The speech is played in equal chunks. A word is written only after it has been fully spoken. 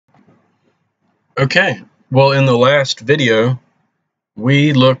Okay, well, in the last video,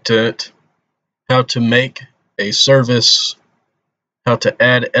 we looked at how to make a service, how to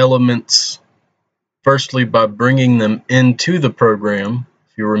add elements, firstly by bringing them into the program,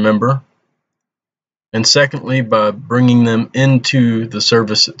 if you remember, and secondly by bringing them into the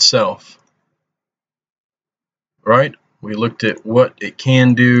service itself, right? We looked at what it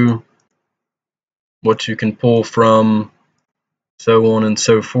can do, what you can pull from, so on and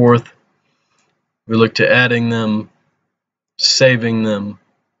so forth. We looked at adding them, saving them,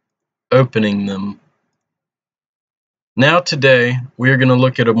 opening them. Now today, we are going to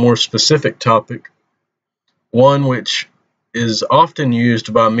look at a more specific topic, one which is often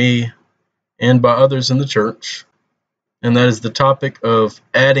used by me and by others in the church, and that is the topic of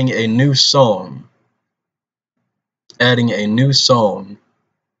adding a new song. Adding a new song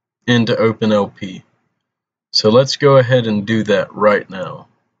into OpenLP. So let's go ahead and do that right now.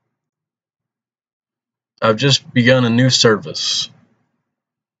 I've just begun a new service.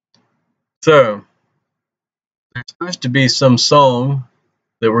 So, there's supposed to be some song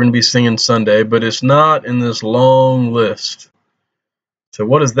that we're going to be singing Sunday, but it's not in this long list. So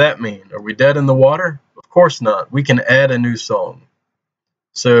what does that mean? Are we dead in the water? Of course not. We can add a new song.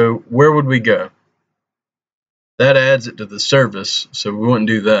 So where would we go? That adds it to the service, so we wouldn't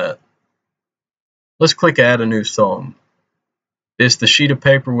do that. Let's click add a new song. It's the sheet of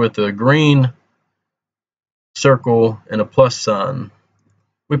paper with a green circle and a plus sign.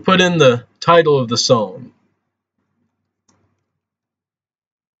 We put in the title of the song.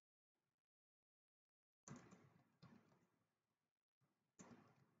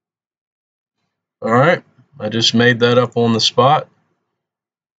 Alright, I just made that up on the spot.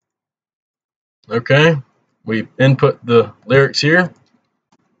 Okay, we input the lyrics here.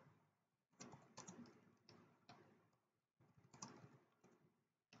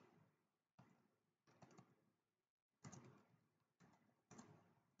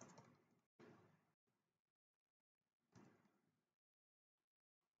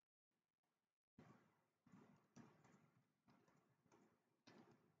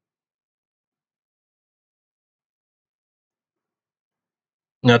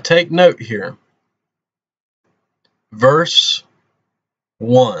 Now take note here. Verse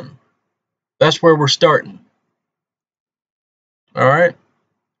 1. That's where we're starting. Alright,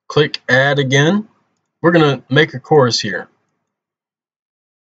 click add again. We're going to make a chorus here.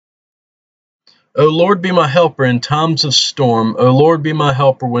 O Lord, be my helper in times of storm. O Lord, be my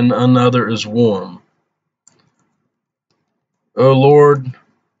helper when another is warm. O Lord,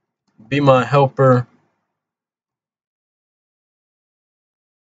 be my helper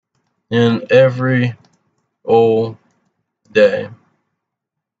in every old day.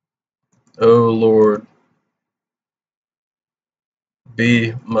 O Lord,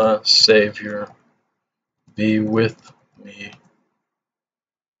 be my Savior. Be with me,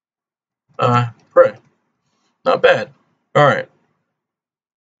 I pray. Not bad. Alright.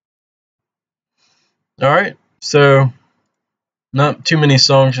 Alright, so not too many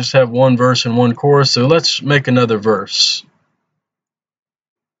songs just have one verse and one chorus, so let's make another verse.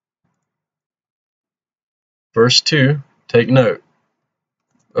 Verse 2, take note.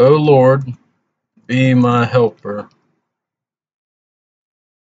 O Lord, be my helper.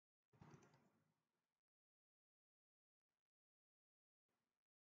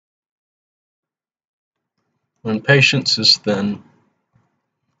 When patience is thin.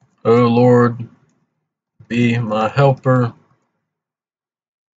 O Lord, be my helper.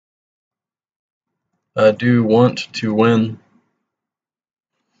 I do want to win.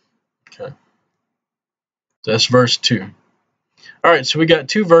 Okay. That's verse 2. Alright, so we got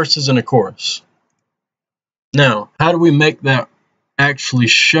two verses and a chorus. Now, how do we make that actually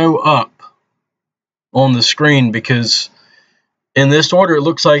show up on the screen? Because in this order, it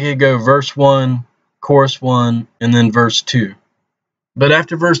looks like it go verse 1, chorus 1, and then verse 2. But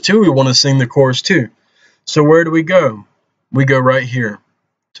after verse 2, we want to sing the chorus 2. So where do we go? We go right here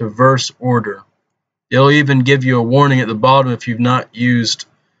to verse order. It'll even give you a warning at the bottom if you've not used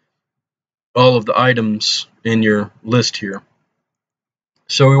all of the items in your list here.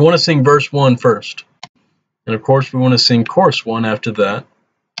 So we want to sing verse 1 first. And of course, we want to sing chorus 1 after that.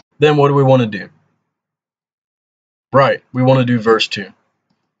 Then what do we want to do? Right, we want to do verse 2.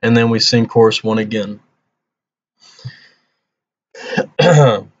 And then we sing chorus 1 again.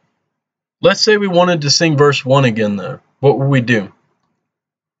 Let's say we wanted to sing verse 1 again, though. What would we do?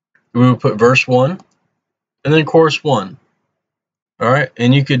 We would put verse 1 and then chorus 1. Alright,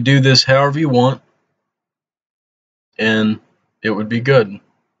 and you could do this however you want, and it would be good.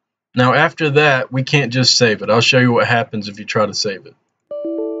 Now, after that, we can't just save it. I'll show you what happens if you try to save it.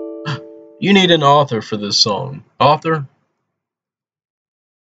 You need an author for this song. Author,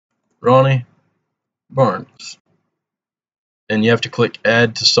 Ronnie Barnes. And you have to click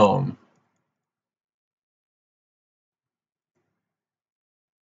Add to Song.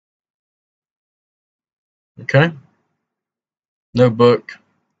 Okay? No book.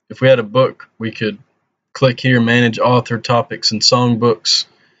 If we had a book, we could click here, Manage Author, Topics, and Songbooks.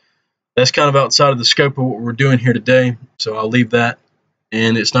 That's kind of outside of the scope of what we're doing here today, so I'll leave that,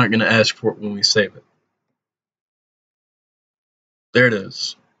 and it's not going to ask for it when we save it. There it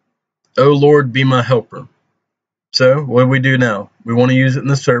is. Oh Lord, be my helper. So what do we do now? We want to use it in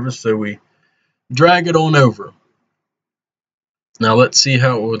the service, so we drag it on over. Now let's see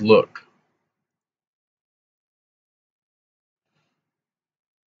how it would look.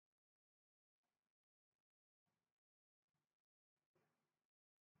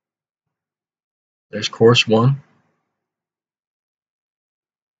 There's course 1.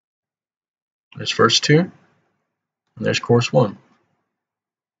 There's verse 2. And there's course 1.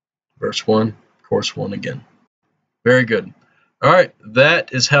 Verse 1, course 1 again. Very good. All right,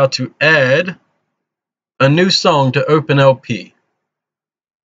 that is how to add a new song to OpenLP.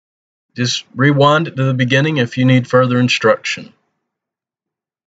 Just rewind it to the beginning if you need further instruction.